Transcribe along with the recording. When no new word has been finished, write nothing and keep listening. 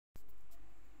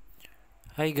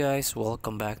Hi guys,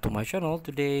 welcome back to my channel.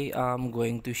 Today I'm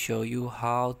going to show you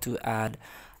how to add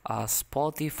a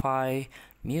Spotify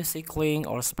music link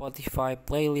or Spotify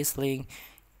playlist link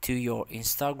to your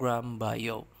Instagram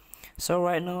bio. So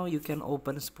right now you can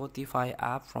open Spotify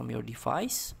app from your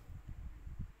device,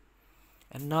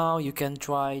 and now you can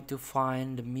try to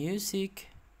find the music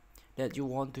that you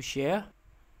want to share.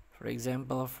 For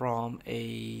example, from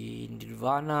a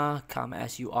Nirvana, Come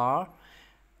As You Are,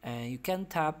 and you can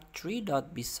tap three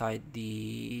dot beside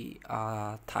the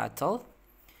title.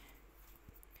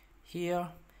 Here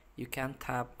you can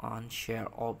tap on share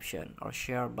option or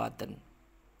share button,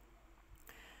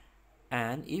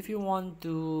 and if you want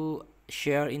to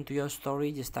share into your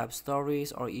story, just tap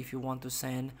stories, or if you want to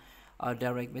send a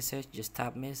direct message, just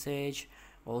tap message.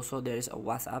 Also, there is a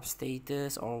WhatsApp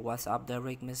status or WhatsApp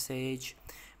direct message,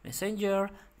 Messenger,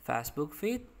 Facebook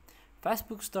feed,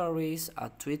 Facebook stories,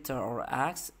 Twitter or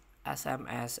X,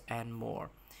 SMS, and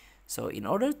more. So in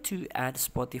order to add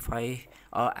Spotify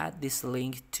or add this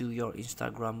link to your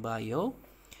Instagram bio,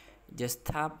 just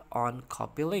tap on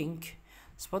copy link,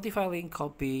 Spotify link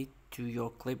copy to your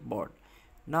clipboard.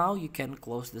 Now you can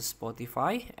close the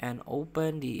Spotify and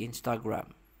open the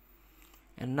Instagram.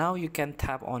 And now you can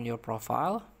tap on your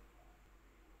profile,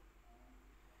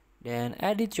 then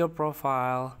edit your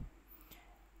profile,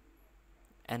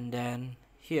 and then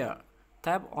here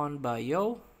tap on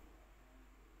bio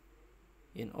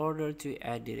in order to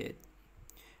edit it.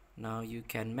 Now you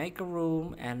can make a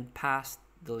room and paste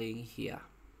the link here.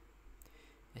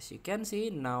 As you can see,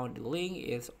 now the link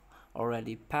is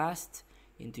already passed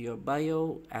into your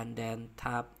bio, and then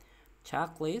tap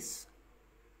checklist.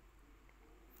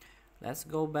 Let's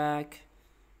go back,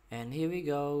 and here we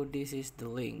go. This is the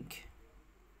link.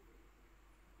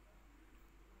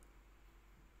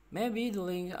 Maybe the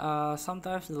link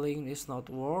sometimes the link is not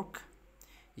work.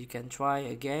 You can try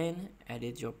again,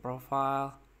 edit your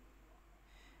profile,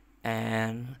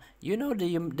 and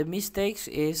the mistakes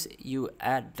is you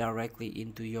add directly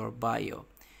into your bio.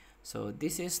 So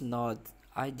this is not,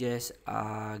 I just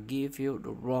give you the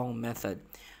wrong method.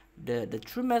 The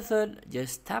true method,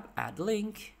 just tap add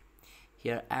link.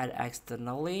 Here add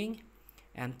external link,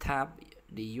 and tap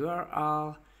the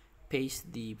URL,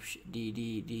 paste the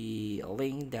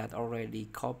link that already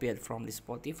copied from the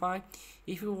Spotify.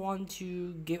 If you want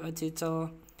to give a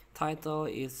title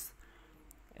is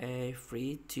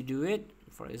free to do it.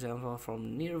 For example,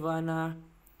 from Nirvana,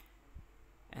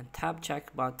 and tap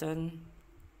check button,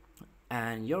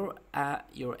 and your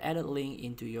added link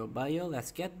into your bio.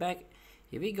 Let's get back.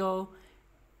 Here we go.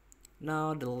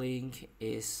 Now the link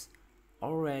is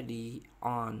already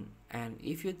on, and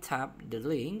if you tap the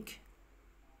link,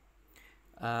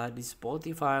 the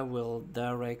Spotify will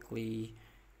directly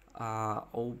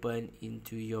open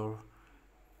into your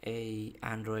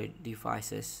Android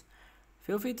devices.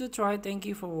 Feel free to try. Thank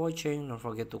you for watching. Don't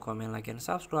forget to comment, like, and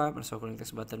subscribe, and so click this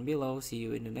button below. See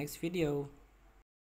you in the next video.